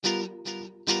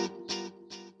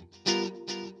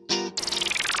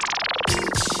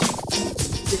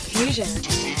Diffusion,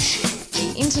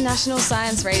 the international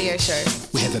science radio show.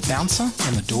 We have a bouncer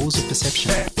on the doors of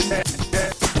perception.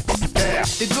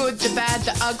 The good, the bad,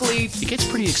 the ugly. It gets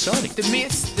pretty exciting. The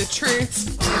myths, the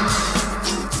truths.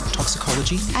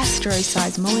 Toxicology.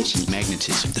 Astroseismology.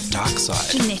 Magnetism. The dark side.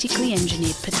 Genetically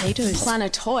engineered potatoes.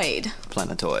 Planetoid.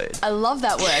 Planetoid. I love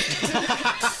that word.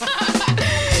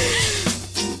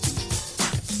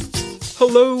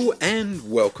 Hello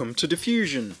and welcome to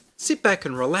Diffusion. Sit back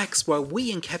and relax while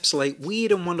we encapsulate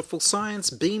weird and wonderful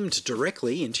science beamed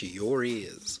directly into your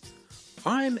ears.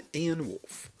 I'm Ian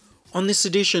Wolfe. On this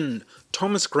edition,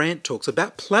 Thomas Grant talks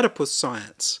about platypus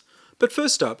science. But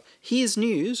first up, here's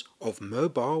news of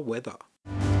mobile weather.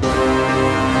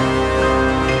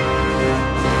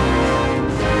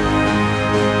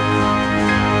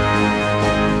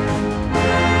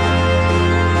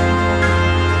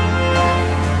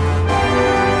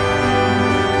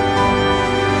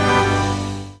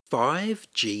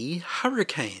 "5G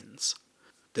hurricanes."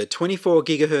 The 24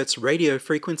 GHz radio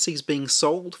frequencies being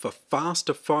sold for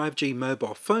faster 5G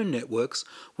mobile phone networks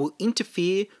will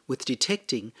interfere with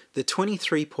detecting the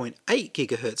 23.8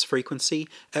 GHz frequency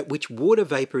at which water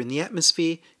vapour in the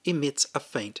atmosphere emits a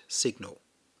faint signal.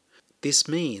 This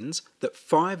means that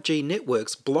 5G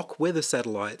networks block weather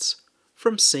satellites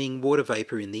from seeing water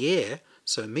vapour in the air,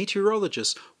 so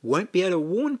meteorologists won't be able to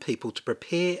warn people to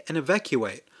prepare and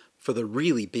evacuate for the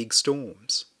really big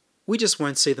storms. We just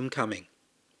won't see them coming.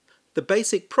 The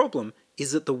basic problem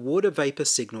is that the water vapour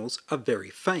signals are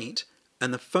very faint,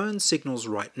 and the phone signals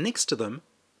right next to them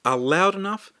are loud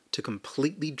enough to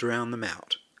completely drown them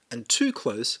out, and too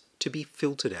close to be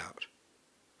filtered out.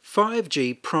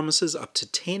 5G promises up to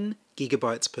 10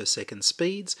 gigabytes per second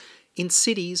speeds in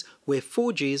cities where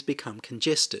 4G has become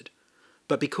congested,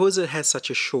 but because it has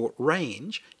such a short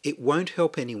range, it won't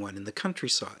help anyone in the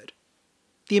countryside.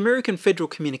 The American Federal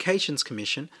Communications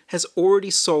Commission has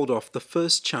already sold off the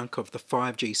first chunk of the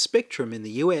 5G spectrum in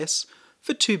the US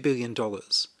for $2 billion,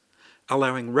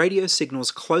 allowing radio signals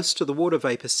close to the water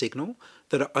vapour signal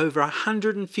that are over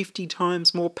 150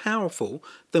 times more powerful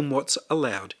than what's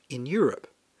allowed in Europe,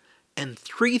 and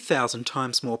 3,000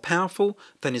 times more powerful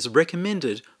than is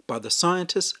recommended by the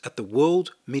scientists at the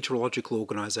World Meteorological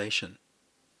Organization.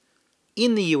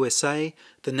 In the USA,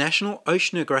 the National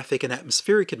Oceanographic and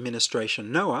Atmospheric Administration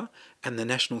NOAA and the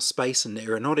National Space and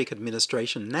Aeronautic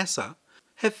Administration NASA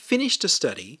have finished a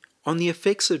study on the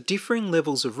effects of differing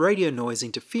levels of radio noise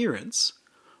interference,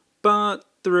 but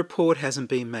the report hasn't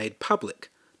been made public,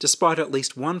 despite at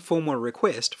least one formal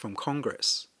request from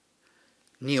Congress.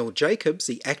 Neil Jacobs,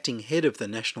 the acting head of the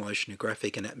National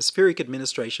Oceanographic and Atmospheric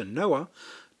Administration NOAA,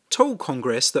 told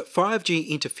Congress that 5G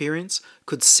interference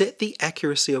could set the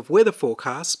accuracy of weather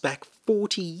forecasts back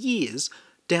 40 years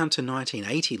down to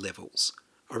 1980 levels,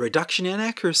 a reduction in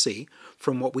accuracy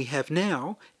from what we have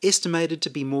now estimated to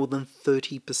be more than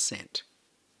 30%.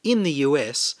 In the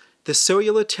US, the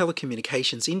Cellular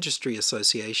Telecommunications Industry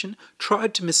Association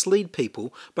tried to mislead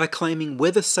people by claiming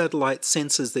weather satellite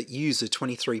sensors that use a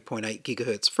 23.8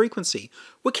 GHz frequency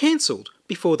were cancelled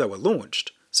before they were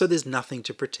launched, so there's nothing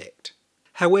to protect.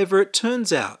 However, it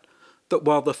turns out that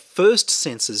while the first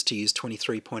sensors to use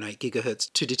 23.8 GHz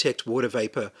to detect water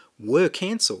vapour were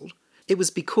cancelled, it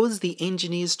was because the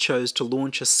engineers chose to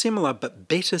launch a similar but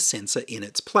better sensor in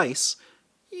its place,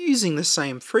 using the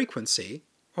same frequency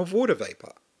of water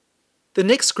vapour. The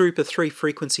next group of 3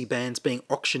 frequency bands being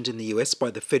auctioned in the US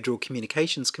by the Federal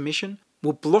Communications Commission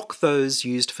will block those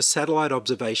used for satellite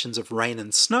observations of rain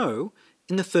and snow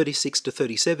in the 36 to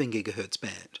 37 GHz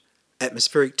band,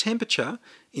 atmospheric temperature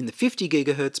in the 50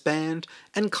 GHz band,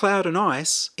 and cloud and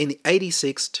ice in the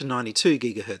 86 to 92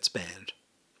 GHz band.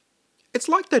 It's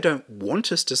like they don't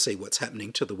want us to see what's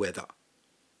happening to the weather.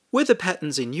 Weather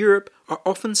patterns in Europe are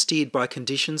often steered by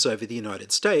conditions over the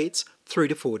United States 3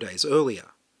 to 4 days earlier,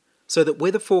 so that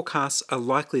weather forecasts are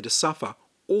likely to suffer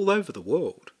all over the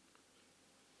world.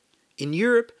 In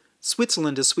Europe,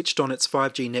 Switzerland has switched on its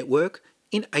 5G network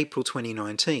in April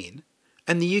 2019,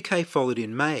 and the UK followed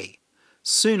in May.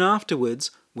 Soon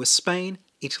afterwards were Spain,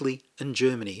 Italy and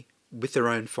Germany with their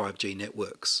own 5G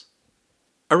networks.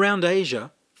 Around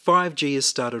Asia, 5G has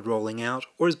started rolling out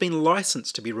or has been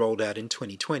licensed to be rolled out in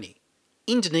 2020.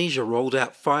 Indonesia rolled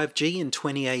out 5G in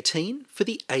 2018 for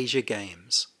the Asia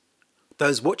Games.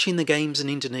 Those watching the games in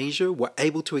Indonesia were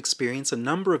able to experience a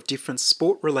number of different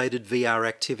sport-related VR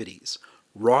activities,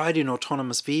 ride in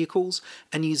autonomous vehicles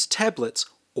and use tablets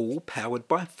all powered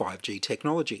by 5G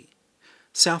technology.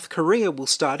 South Korea will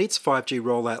start its 5G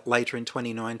rollout later in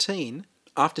 2019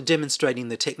 after demonstrating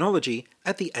the technology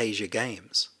at the Asia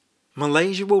Games.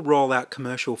 Malaysia will roll out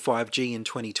commercial 5G in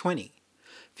 2020.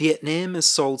 Vietnam has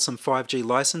sold some 5G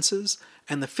licenses,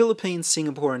 and the Philippines,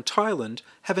 Singapore and Thailand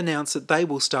have announced that they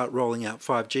will start rolling out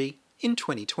 5G in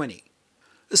 2020.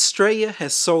 Australia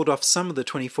has sold off some of the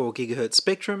 24 GHz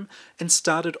spectrum and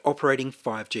started operating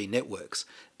 5G networks,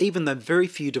 even though very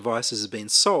few devices have been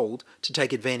sold to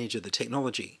take advantage of the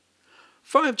technology.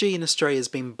 5G in Australia has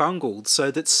been bungled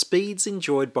so that speeds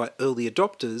enjoyed by early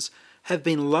adopters have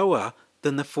been lower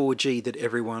than the 4G that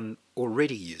everyone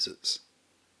already uses.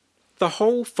 The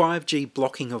whole 5G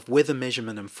blocking of weather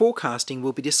measurement and forecasting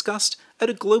will be discussed at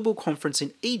a global conference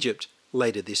in Egypt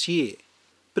later this year.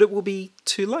 But it will be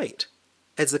too late,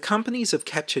 as the companies have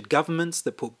captured governments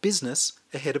that put business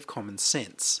ahead of common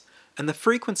sense, and the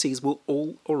frequencies will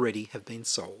all already have been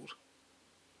sold.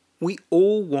 We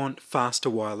all want faster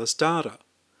wireless data,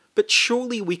 but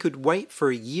surely we could wait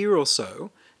for a year or so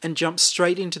and jump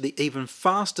straight into the even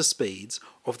faster speeds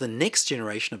of the next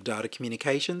generation of data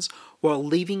communications while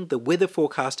leaving the weather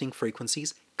forecasting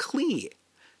frequencies clear,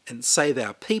 and save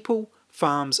our people,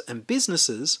 farms and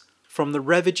businesses from the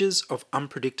ravages of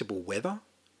unpredictable weather?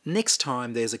 Next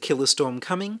time there's a killer storm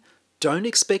coming, don't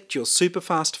expect your super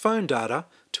fast phone data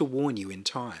to warn you in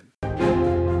time.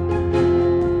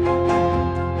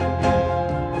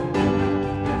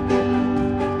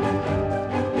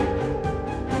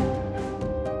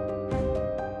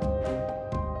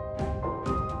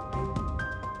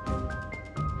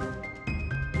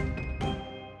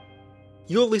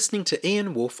 You're listening to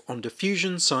Ian Wolfe on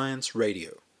Diffusion Science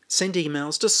Radio. Send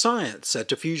emails to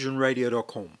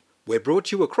science@diffusionradio.com. We're brought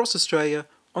to you across Australia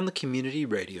on the Community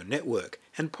Radio Network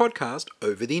and podcast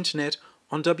over the internet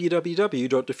on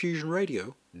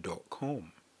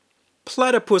www.diffusionradio.com.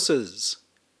 Platypuses.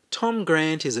 Tom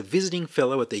Grant is a visiting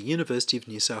fellow at the University of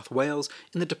New South Wales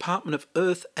in the Department of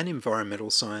Earth and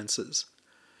Environmental Sciences.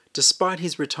 Despite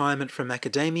his retirement from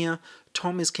academia,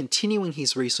 Tom is continuing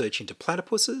his research into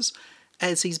platypuses,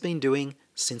 as he's been doing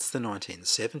since the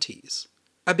 1970s.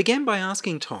 I began by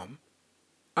asking Tom,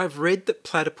 I've read that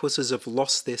platypuses have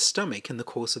lost their stomach in the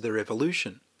course of their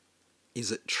evolution.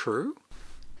 Is it true?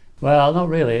 Well, not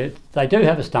really. They do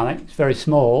have a stomach. It's very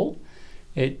small.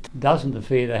 It doesn't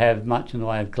appear to have much in the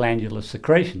way of glandular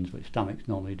secretions, which stomachs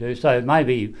normally do. So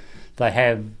maybe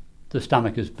the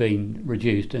stomach has been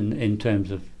reduced in terms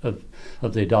of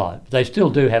their diet. But they still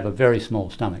do have a very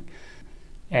small stomach.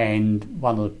 And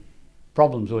one of the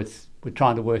problems with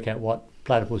trying to work out what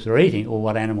platypus are eating or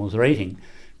what animals are eating,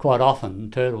 quite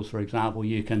often, turtles for example,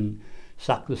 you can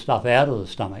suck the stuff out of the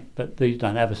stomach, but these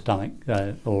don't have a stomach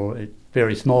or it's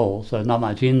very small, so not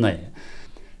much in there.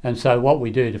 And so what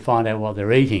we do to find out what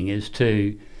they're eating is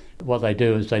they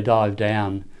dive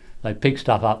down, they pick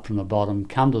stuff up from the bottom,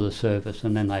 come to the surface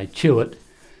and then they chew it.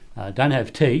 Don't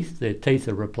have teeth, their teeth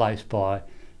are replaced by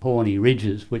horny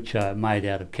ridges which are made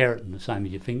out of keratin, the same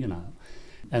as your fingernail.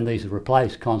 And these are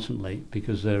replaced constantly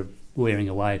because they're wearing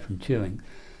away from chewing.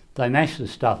 They mash the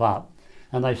stuff up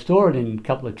and they store it in a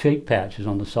couple of cheek pouches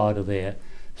on the side of their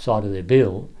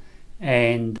bill,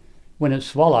 and when it's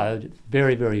swallowed, it's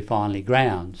very, very finely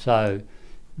ground. So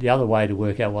the other way to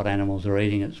work out what animals are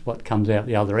eating is what comes out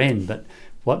the other end, but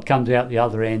what comes out the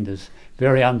other end is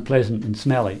very unpleasant and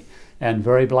smelly and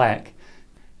very black.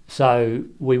 So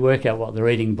we work out what they're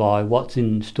eating by what's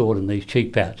stored in these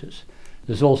cheek pouches.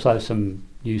 There's also some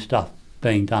new stuff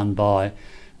being done by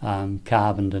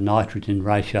carbon to nitrogen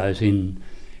ratios in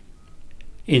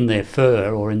their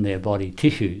fur or in their body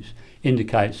tissues,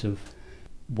 indicates of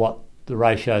what the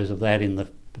ratios of that in the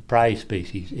prey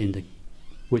species, into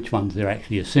which ones they're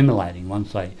actually assimilating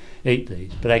once they eat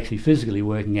these. But actually physically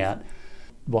working out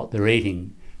what they're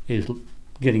eating is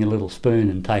getting a little spoon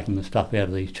and taking the stuff out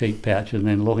of these cheek pouches and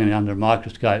then looking under a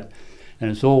microscope,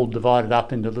 and it's all divided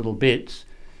up into little bits,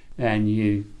 and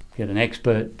you get an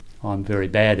expert. I'm very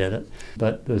bad at it,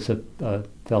 but there's a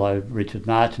fellow, Richard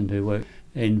Marchand, who works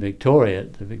in Victoria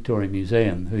at the Victoria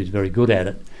Museum, who's very good at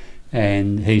it,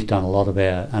 and he's done a lot of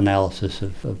our analysis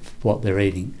of what they're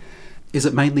eating. Is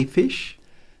it mainly fish?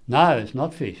 No, it's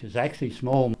not fish. It's actually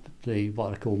small,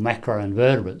 what I call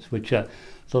macroinvertebrates, which are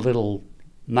the little,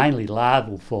 mainly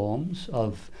larval forms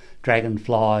of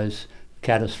dragonflies,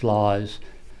 caddisflies.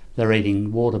 They're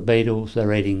eating water beetles,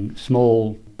 they're eating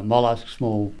small mollusks,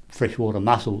 small freshwater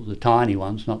mussels, the tiny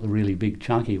ones, not the really big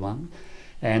chunky ones,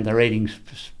 and they're eating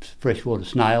freshwater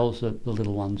snails, the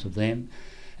little ones of them,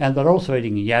 and they're also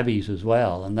eating yabbies as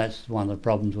well, and that's one of the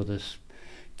problems with us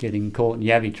getting caught in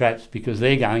yabby traps, because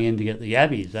they're going in to get the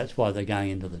yabbies. That's why they're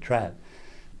going into the trap.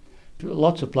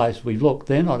 Lots of places we've looked,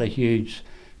 they're not a huge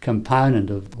component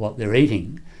of what they're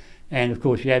eating, and of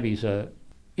course yabbies are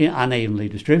unevenly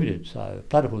distributed, so a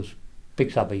platypus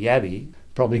picks up a yabby,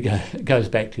 probably goes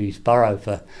back to his burrow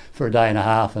for a day and a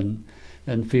half and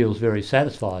feels very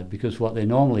satisfied, because what they're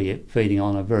normally feeding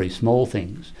on are very small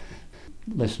things,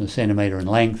 less than a centimetre in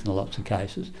length in lots of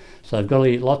cases. So they've got to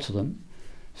eat lots of them.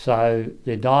 So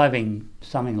they're diving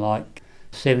something like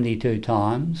 72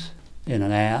 times in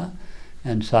an hour,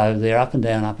 and so they're up and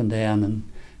down and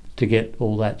to get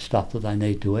all that stuff that they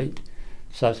need to eat.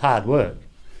 So it's hard work,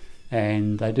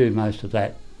 and they do most of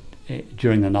that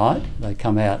during the night. They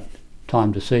come out,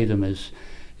 time to see them is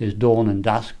dawn and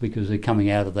dusk, because they're coming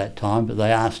out at that time, but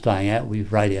they are staying out.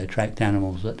 We've radio-tracked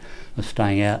animals that are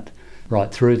staying out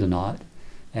right through the night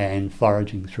and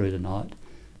foraging through the night.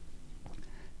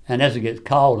 And as it gets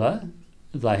colder,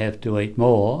 they have to eat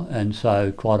more, and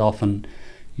so quite often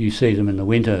you see them in the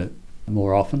winter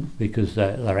more often, because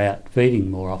they're out feeding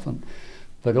more often.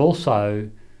 But also,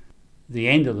 the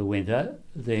end of the winter,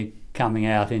 they're coming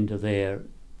out into they're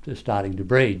starting to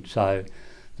breed. So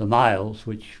the males,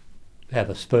 which have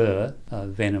a spur, a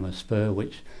venomous spur,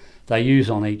 which they use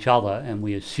on each other, and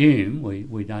we assume,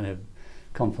 we don't have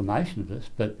confirmation of this,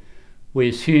 but we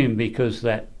assume because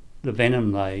that the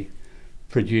venom they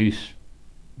produce,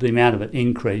 the amount of it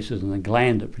increases, and the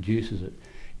gland that produces it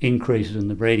increases in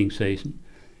the breeding season.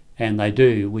 And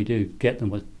we do get them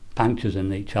with punctures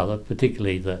in each other,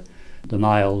 particularly the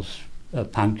males are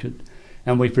punctured,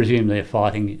 and we presume they're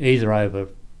fighting either over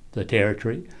the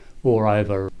territory or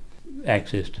over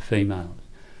access to females.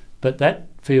 But that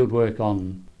field work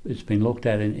it's been looked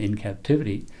at in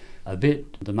captivity a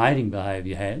bit. The mating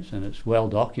behaviour has, and it's well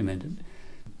documented.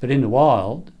 But in the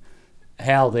wild,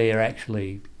 how their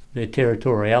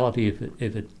territoriality,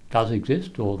 if it does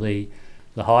exist, or the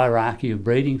hierarchy of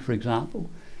breeding, for example.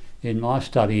 In my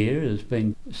study area, there's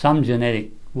been some genetic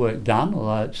work done,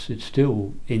 although it's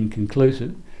still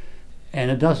inconclusive, and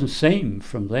it doesn't seem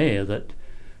from there that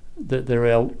there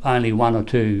are only one or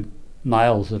two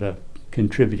males that are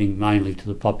contributing mainly to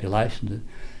the population.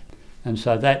 And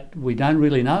so that we don't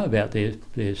really know about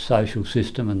their social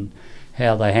system and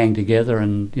how they hang together,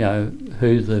 and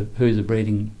who the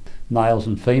breeding males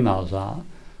and females are.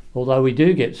 Although we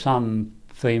do get some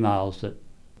females that,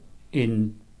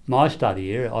 in my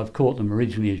study area, I've caught them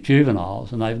originally as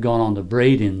juveniles, and they've gone on to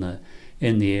breed in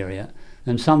the area,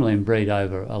 and some of them breed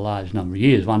over a large number of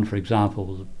years. One, for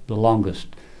example, the longest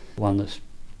one that's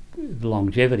the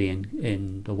longevity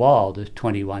in the wild is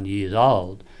 21 years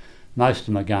old. Most of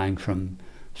them are going from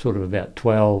sort of about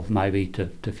 12 maybe to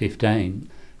 15.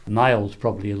 The males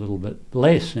probably a little bit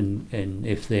less in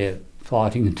if they're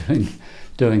fighting and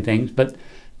doing things, but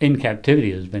in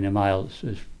captivity there's been a male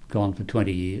that's gone for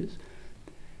 20 years.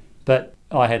 But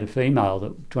I had a female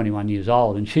that 21 years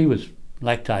old, and she was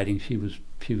lactating. She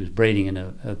was breeding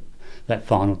in that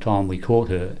final time we caught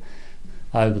her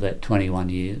over that 21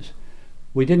 years.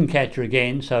 We didn't catch her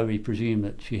again, so we presume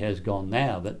that she has gone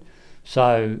now. But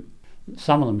so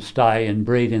some of them stay and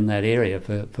breed in that area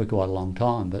for quite a long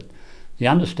time. But the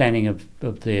understanding of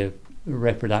their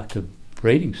reproductive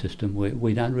breeding system,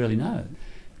 we don't really know.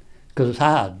 Because it's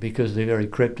hard, because they're very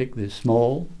cryptic, they're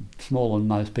smaller than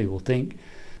most people think.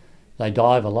 They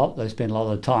dive a lot, they spend a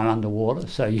lot of the time underwater,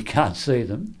 so you can't see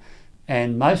them.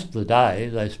 And most of the day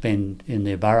they spend in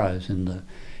their burrows in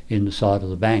the side of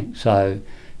the bank, so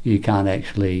you can't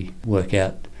actually work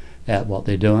out what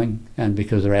they're doing. And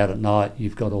because they're out at night,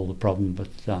 you've got all the problem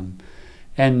with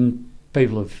and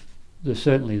people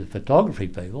certainly the photography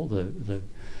people,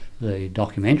 the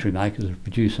documentary makers have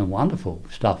produced some wonderful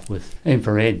stuff with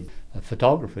infrared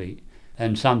photography,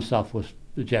 and some stuff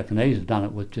the Japanese have done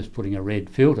it with just putting a red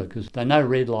filter, because they know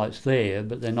red light's there,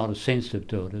 but they're not as sensitive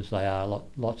to it as they are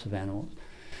lots of animals.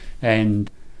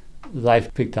 And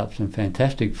they've picked up some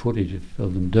fantastic footage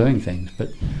of them doing things, but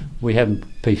we haven't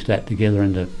pieced that together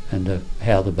into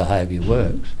how the behaviour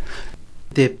works.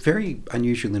 They're very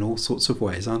unusual in all sorts of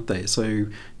ways, aren't they? So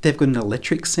they've got an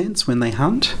electric sense when they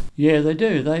hunt? Yeah, they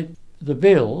do. The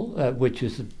bill, which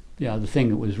is the thing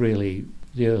that was really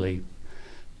the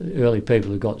early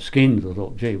people who got skinned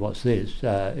thought, gee, what's this?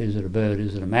 Is it a bird?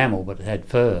 Is it a mammal? But it had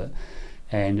fur.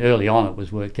 And early on it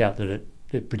was worked out that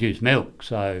it produced milk,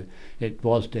 so it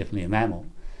was definitely a mammal.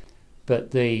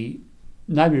 But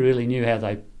nobody really knew how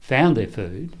they found their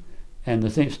food, and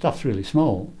the stuff's really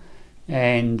small.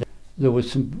 And there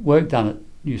was some work done at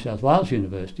New South Wales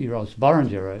University. Ros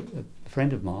Boringer, a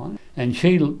friend of mine, and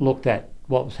she looked at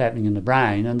what was happening in the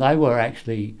brain, and they were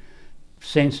actually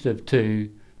sensitive to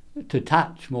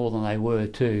touch more than they were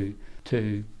to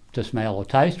smell or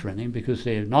taste or anything, because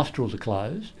their nostrils are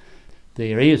closed,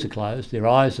 their ears are closed, their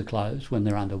eyes are closed when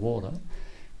they're underwater.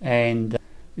 And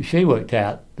she worked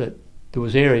out that there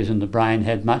was areas in the brain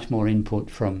had much more input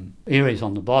from areas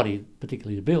on the body,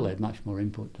 particularly the bill had much more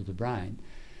input to the brain.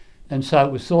 And so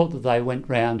it was thought that they went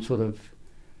round sort of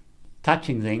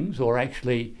touching things or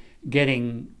actually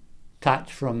getting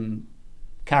touch from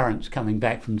currents coming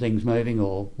back from things moving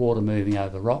or water moving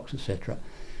over rocks, etc.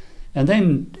 And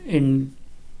then in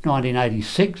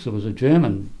 1986 there was a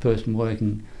German person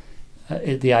working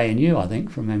at the ANU, I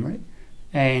think, from memory,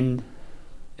 and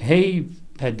he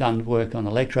had done work on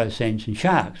electrosense in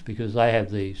sharks because they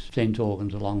have these sense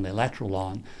organs along their lateral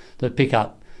line that pick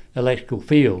up electrical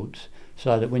fields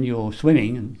so that when you're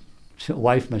swimming and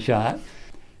away from a shark,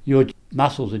 your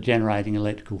muscles are generating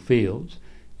electrical fields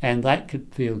and that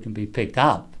field can be picked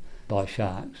up by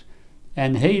sharks.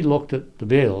 And he looked at the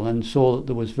bill and saw that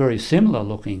there was very similar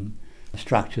looking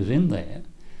structures in there.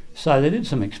 So they did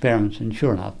some experiments and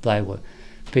sure enough they were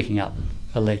picking up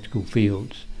electrical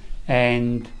fields.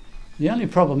 And the only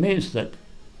problem is that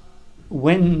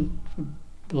when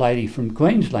the lady from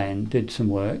Queensland did some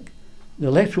work, the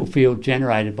electrical field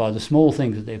generated by the small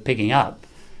things that they're picking up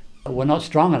were not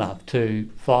strong enough to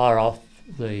fire off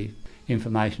the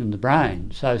information in the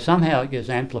brain. So somehow it gets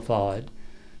amplified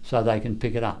so they can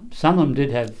pick it up. Some of them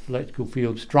did have electrical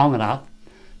fields strong enough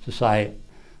to say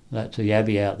that's a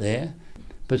yabby out there,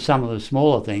 but some of the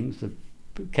smaller things, the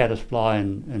caddisfly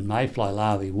and mayfly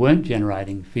larvae, weren't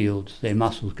generating fields, their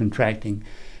muscles contracting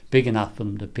big enough for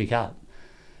them to pick up.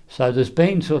 So there's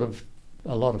been sort of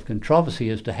a lot of controversy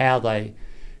as to how they,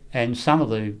 and some of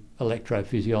the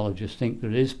electrophysiologists think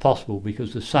that it is possible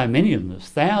because there's so many of them, there's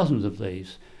thousands of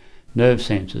these nerve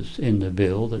sensors in the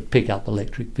bill that pick up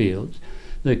electric fields.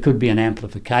 There could be an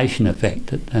amplification effect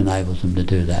that enables them to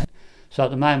do that. So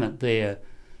at the moment the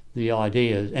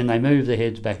idea is, and they move their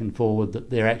heads back and forward, that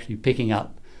they're actually picking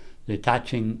up, they're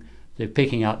touching, they're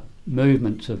picking up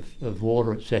movements of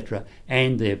water, etc.,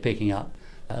 and they're picking up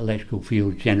electrical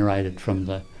fields generated from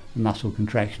the muscle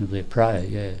contraction of their prey,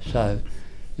 yeah. So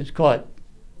it's quite,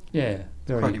 very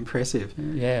quite impressive.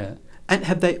 Yeah. And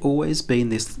have they always been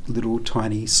this little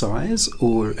tiny size,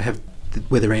 or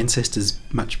were their ancestors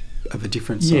much of a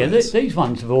different size? Yeah, these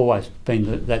ones have always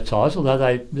been that size,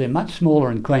 although they're much smaller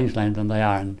in Queensland than they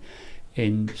are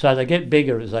in so they get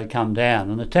bigger as they come down,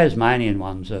 and the Tasmanian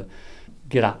ones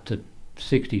get up to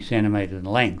 60 centimetres in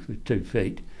length with 2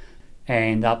 feet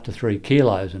and up to 3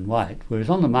 kilos in weight, whereas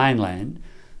on the mainland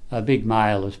a big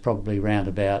male is probably around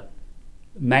about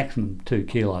maximum 2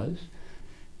 kilos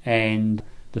and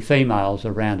the females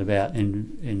are around about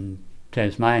in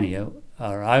Tasmania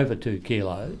are over 2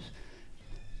 kilos,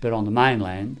 but on the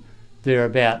mainland they're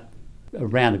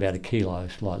around about a kilo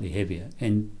slightly heavier.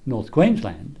 In North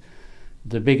Queensland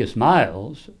the biggest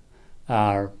males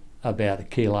are about a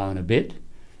kilo and a bit,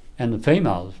 and the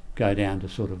females go down to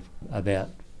sort of about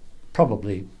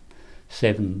probably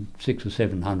 600 or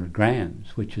 700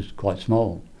 grams, which is quite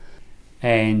small.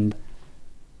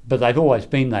 But they've always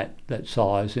been that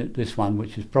size. This one,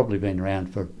 which has probably been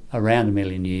around for around 1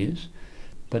 million years,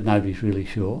 but nobody's really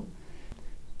sure.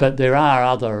 But there are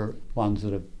other ones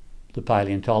that the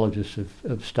paleontologists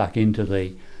have stuck into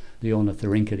the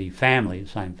Ornithorhynchidae family, the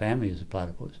same family as the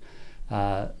platypus.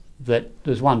 That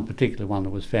there's one particular one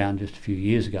that was found just a few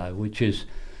years ago, which is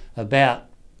about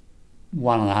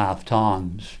 1.5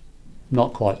 times,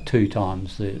 not quite 2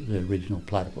 times the original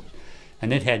platypus,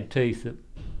 and it had teeth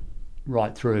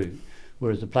right through,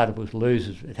 whereas the platypus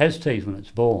loses. It has teeth when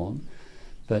it's born,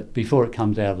 but before it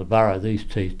comes out of the burrow, these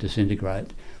teeth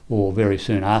disintegrate, or very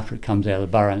soon after it comes out of the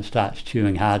burrow and starts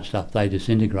chewing hard stuff, they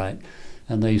disintegrate,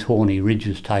 and these horny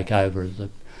ridges take over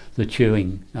the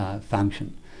chewing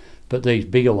function. But these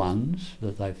bigger ones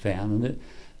that they've found, and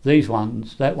these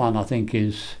ones, that one I think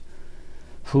is,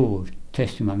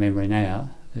 testing my memory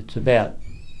now, it's about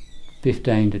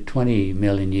 15 to 20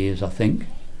 million years, I think,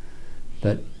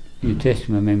 but you're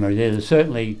testing my memory there. There's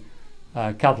certainly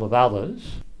a couple of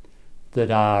others that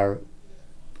are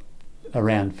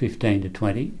around 15 to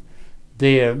 20.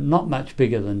 They're not much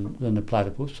bigger than the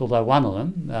platypus, although one of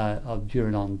them, of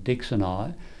Durodon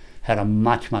dixoni, had a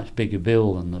much, much bigger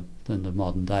bill than the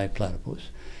modern day platypus,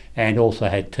 and also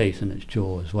had teeth in its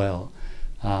jaw as well.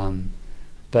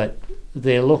 But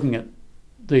they're looking at,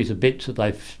 these are bits that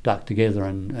they've stuck together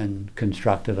and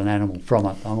constructed an animal from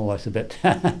it. I'm always a bit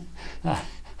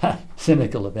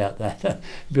cynical about that,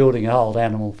 building a whole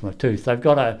animal from a tooth. They've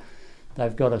got a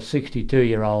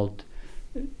 62-year-old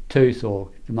tooth, or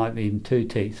it might be even 2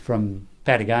 teeth, from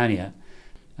Patagonia,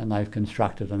 and they've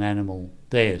constructed an animal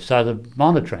there. So the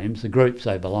monotremes, the groups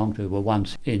they belong to, were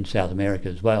once in South America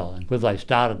as well, and whether they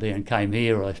started there and came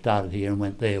here, or they started here and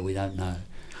went there, we don't know.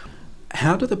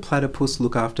 How do the platypus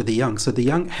look after the young? So the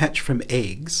young hatch from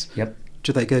eggs. Yep.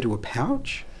 Do they go to a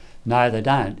pouch? No, they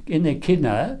don't. In the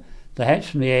echidna, they hatch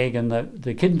from the egg, and the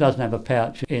echidna doesn't have a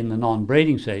pouch in the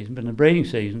non-breeding season, but in the breeding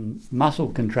season, muscle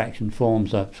contraction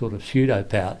forms a sort of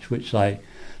pseudo-pouch, which they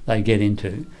get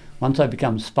into. Once they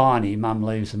become spiny, mum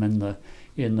leaves them in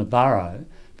the burrow.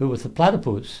 But with the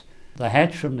platypus, they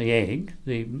hatch from the egg.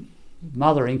 The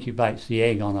mother incubates the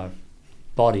egg on a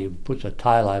body and puts a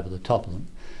tail over the top of them.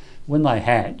 When they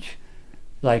hatch,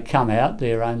 they come out.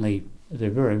 They're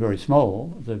very, very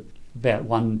small. They're about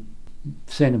 1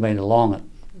 centimetre long.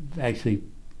 Actually,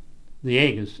 the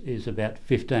egg is about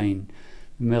 15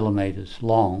 millimetres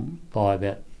long by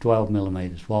about 12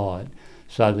 millimetres wide.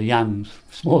 So the young's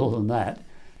smaller than that.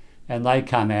 And they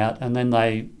come out, and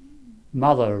then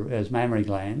mother has mammary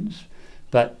glands,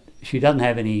 but she doesn't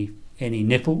have any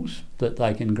nipples that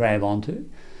they can grab onto.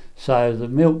 So the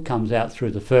milk comes out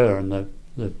through the fur, and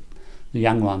the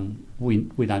young one,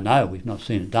 we don't know, we've not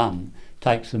seen it done,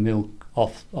 takes the milk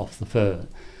off the fur.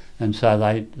 And so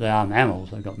they are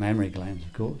mammals, they've got mammary glands,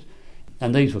 of course.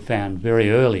 And these were found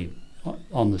very early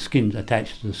on the skins,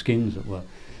 attached to the skins that were,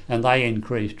 and they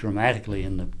increased dramatically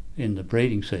in the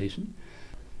breeding season.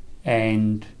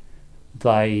 And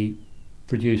they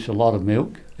produce a lot of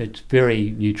milk. It's very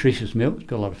nutritious milk, it's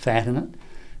got a lot of fat in it.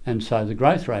 And so the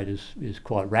growth rate is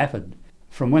quite rapid.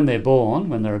 From when they're born,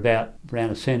 when they're about around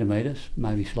 1 centimetre,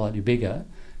 maybe slightly bigger,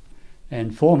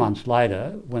 and 4 months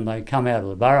later, when they come out of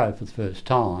the burrow for the first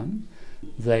time,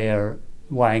 they're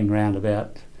weighing around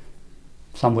about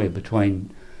somewhere between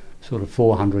sort of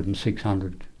 400 and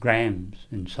 600 grams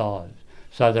in size.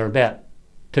 So they're about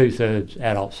 2/3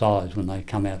 adult size when they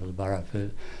come out of the burrow.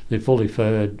 They're fully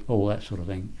furred, all that sort of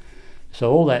thing. So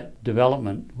all that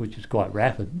development, which is quite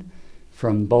rapid,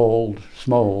 from bald,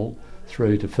 small,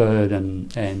 through to furred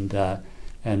and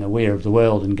aware of the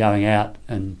world and going out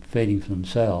and feeding for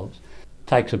themselves,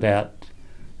 takes they're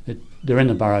in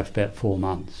the burrow for about 4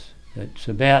 months. It's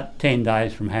about 10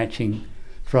 days from hatching,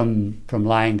 from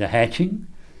laying to hatching.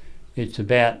 It's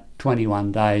about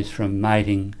 21 days from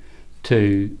mating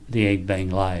to the egg being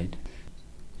laid.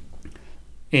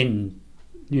 In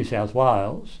New South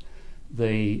Wales,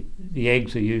 the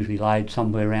eggs are usually laid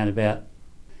somewhere around about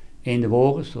end of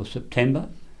August or September,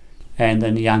 and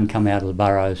then the young come out of the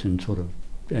burrows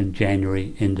in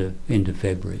January into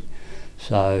February.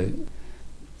 So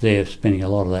they're spending a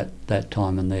lot of that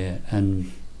time in there,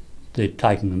 and they're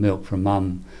taking the milk from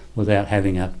mum without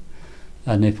having a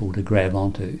nipple to grab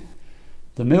onto.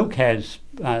 The milk has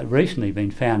recently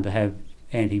been found to have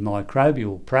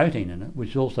antimicrobial protein in it,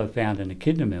 which is also found in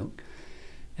echidna milk,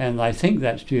 and they think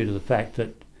that's due to the fact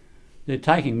that they're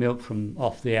taking milk from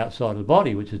off the outside of the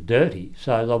body, which is dirty,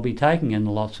 so they'll be taking in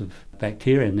lots of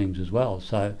bacteria and things as well.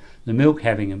 So the milk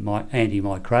having an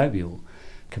antimicrobial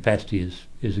capacity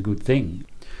is a good thing.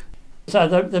 So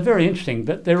they're very interesting,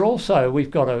 but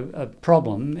we've got a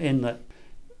problem in that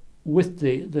with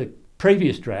the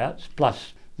previous droughts,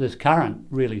 plus this current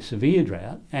really severe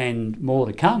drought, and more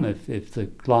to come if the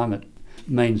climate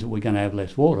means that we're going to have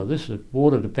less water. This is a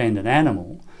water-dependent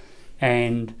animal,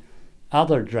 and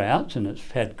other droughts, and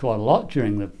it's had quite a lot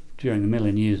during the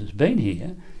million years it's been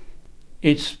here,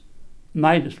 it's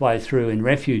made its way through in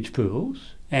refuge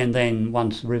pools, and then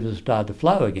once the rivers started to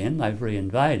flow again, they've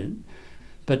reinvaded.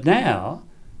 But now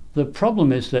the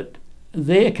problem is that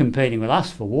they're competing with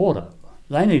us for water.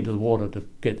 They need the water to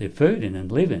get their food in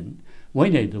and live in. We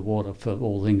need the water for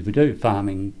all the things we do,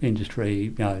 farming, industry,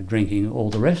 drinking, all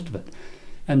the rest of it.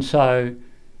 And so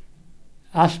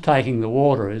us taking the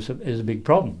water is a big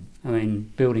problem. I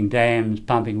mean, building dams,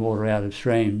 pumping water out of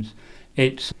streams,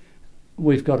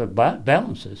 we've got to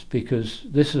balance this, because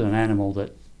this is an animal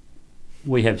that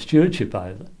we have stewardship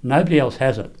over. Nobody else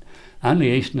has it.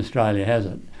 Only Eastern Australia has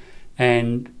it.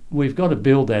 And we've got to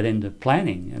build that into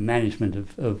planning and management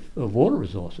of water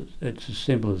resources. It's as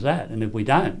simple as that. And if we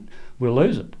don't, we'll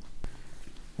lose it.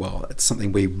 Well, it's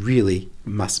something we really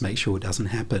must make sure doesn't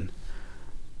happen.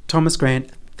 Thomas Grant,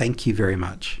 thank you very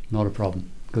much. Not a problem.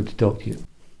 Good to talk to you.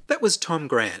 That was Tom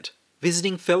Grant,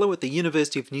 visiting fellow at the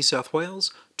University of New South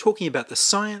Wales, talking about the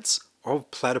science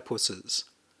of platypuses.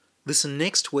 Listen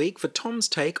next week for Tom's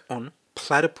take on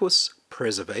platypus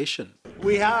preservation.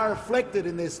 We are afflicted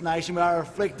in this nation, we are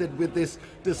afflicted with this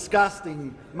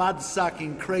disgusting,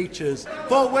 mud-sucking creatures,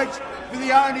 for which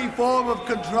the only form of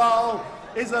control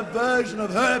is a version of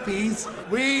herpes.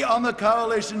 We on the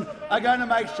Coalition are going to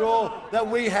make sure that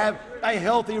we have a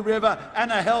healthy river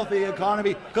and a healthy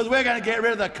economy, because we're going to get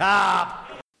rid of the carp.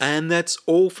 And that's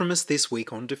all from us this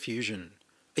week on Diffusion.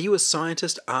 Are you a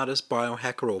scientist, artist,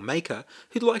 biohacker or maker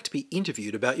who'd like to be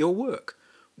interviewed about your work?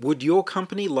 Would your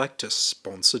company like to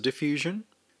sponsor Diffusion?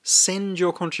 Send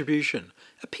your contribution,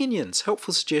 opinions,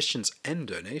 helpful suggestions and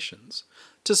donations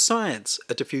to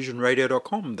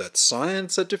science@diffusionradio.com. That's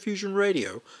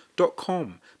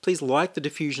science@diffusionradio.com. Please like the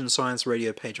Diffusion Science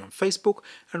Radio page on Facebook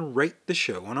and rate the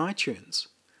show on iTunes.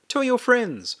 Tell your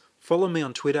friends. Follow me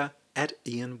on Twitter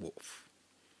 @IanWolf.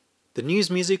 The news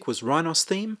music was Rhinos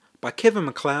Theme by Kevin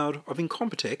MacLeod of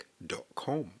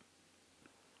Incompetech.com.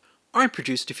 I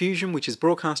produce Diffusion, which is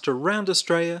broadcast around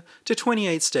Australia to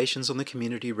 28 stations on the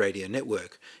Community Radio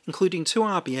Network, including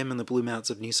 2RBM in the Blue Mountains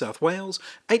of New South Wales,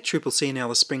 8CCC in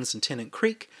Alice Springs and Tennant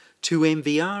Creek,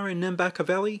 2MVR in Nambucca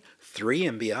Valley,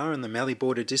 3MVR in the Mallee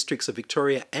Border districts of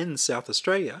Victoria and South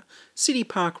Australia, City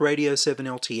Park Radio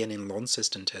 7LTN in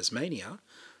Launceston, Tasmania,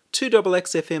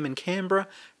 2XXFM in Canberra,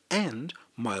 and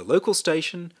my local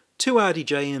station,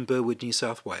 2RDJ in Burwood, New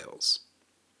South Wales.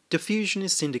 Diffusion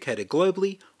is syndicated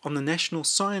globally on the National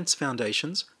Science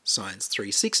Foundation's Science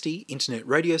 360 internet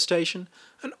radio station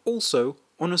and also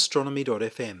on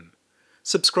astronomy.fm.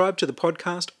 Subscribe to the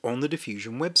podcast on the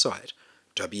Diffusion website,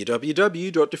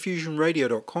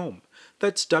 www.diffusionradio.com.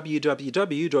 That's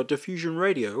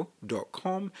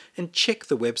www.diffusionradio.com, and check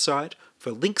the website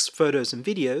for links, photos and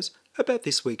videos about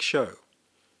this week's show.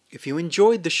 If you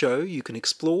enjoyed the show, you can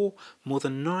explore more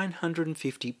than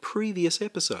 950 previous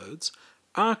episodes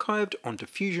archived on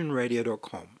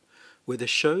diffusionradio.com, where the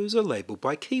shows are labelled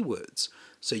by keywords,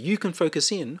 so you can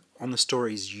focus in on the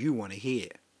stories you want to hear.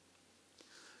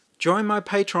 Join my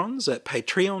patrons at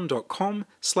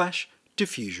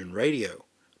patreon.com/diffusionradio.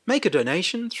 Make a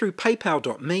donation through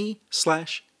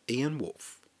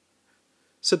paypal.me/IanWolf.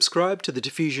 Subscribe to the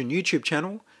Diffusion YouTube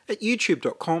channel at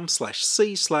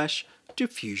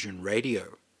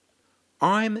youtube.com/c/diffusionradio.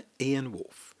 I'm Ian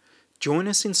Wolf. Join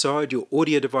us inside your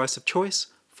audio device of choice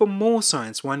for more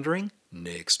science wondering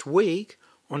next week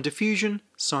on Diffusion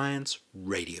Science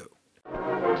Radio.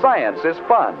 Science is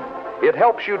fun. It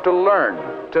helps you to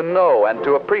learn, to know, and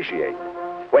to appreciate.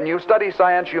 When you study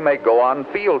science, you may go on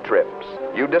field trips.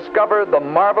 You discover the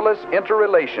marvelous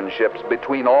interrelationships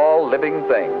between all living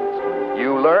things.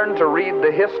 You learn to read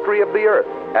the history of the Earth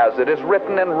as it is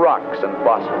written in rocks and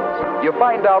fossils. You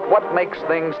find out what makes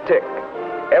things tick.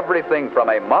 Everything from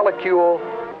a molecule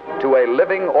to a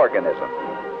living organism.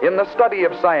 In the study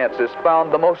of science is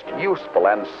found the most useful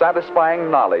and satisfying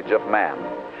knowledge of man.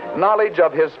 Knowledge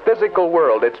of his physical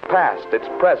world, its past, its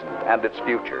present, and its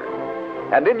future.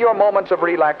 And in your moments of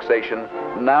relaxation,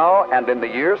 now and in the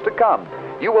years to come,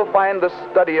 you will find the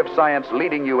study of science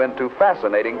leading you into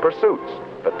fascinating pursuits.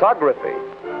 Photography,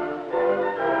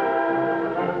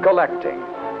 collecting.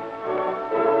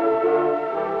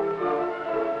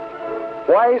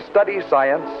 Why study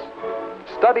science?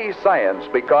 Study science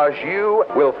because you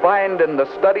will find in the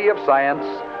study of science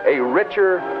a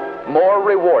richer, more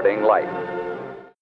rewarding life.